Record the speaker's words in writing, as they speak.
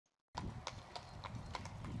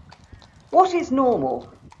What is normal,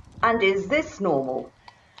 and is this normal?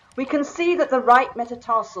 We can see that the right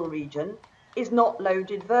metatarsal region is not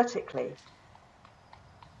loaded vertically.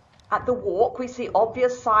 At the walk, we see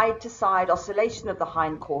obvious side-to-side oscillation of the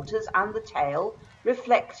hindquarters and the tail,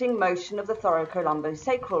 reflecting motion of the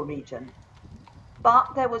thoracolumbo-sacral region.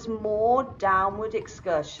 But there was more downward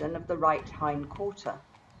excursion of the right hindquarter.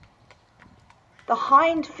 The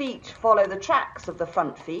hind feet follow the tracks of the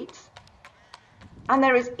front feet, and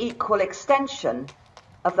there is equal extension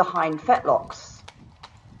of the hind fetlocks.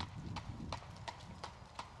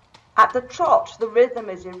 At the trot, the rhythm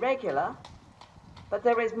is irregular, but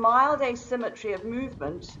there is mild asymmetry of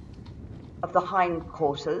movement of the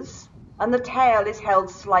hindquarters, and the tail is held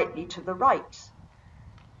slightly to the right.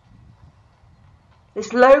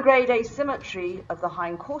 This low-grade asymmetry of the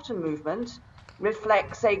hindquarter movement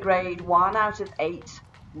reflects a grade 1 out of 8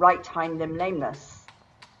 right hind limb lameness.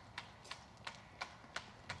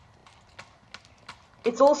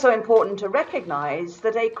 It's also important to recognize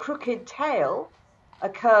that a crooked tail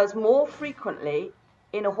occurs more frequently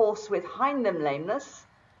in a horse with hind limb lameness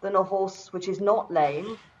than a horse which is not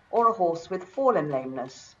lame or a horse with forelimb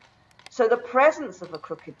lameness. So the presence of a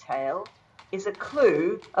crooked tail is a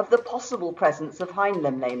clue of the possible presence of hind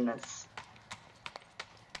limb lameness.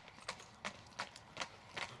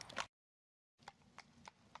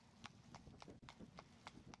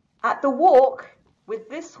 At the walk, with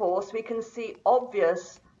this horse, we can see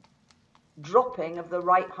obvious dropping of the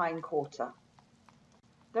right hindquarter.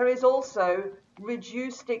 There is also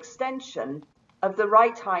reduced extension of the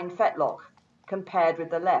right hind fetlock compared with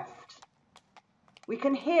the left. We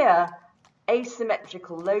can hear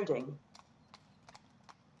asymmetrical loading.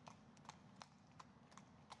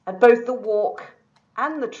 At both the walk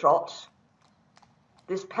and the trot,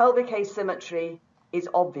 this pelvic asymmetry is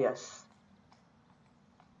obvious.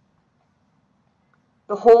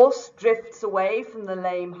 The horse drifts away from the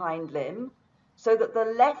lame hind limb so that the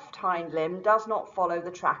left hind limb does not follow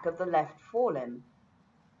the track of the left forelimb.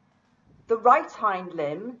 The right hind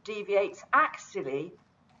limb deviates axially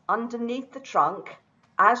underneath the trunk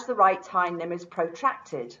as the right hind limb is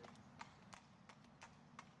protracted.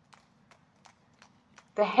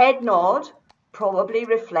 The head nod probably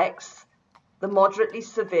reflects the moderately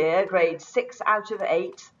severe grade 6 out of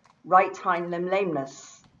 8 right hind limb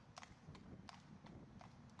lameness.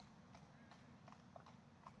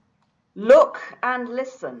 Look and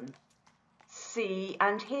listen, see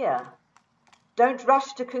and hear. Don't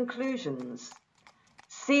rush to conclusions.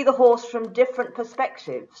 See the horse from different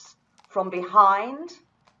perspectives, from behind,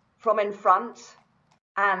 from in front,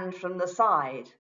 and from the side.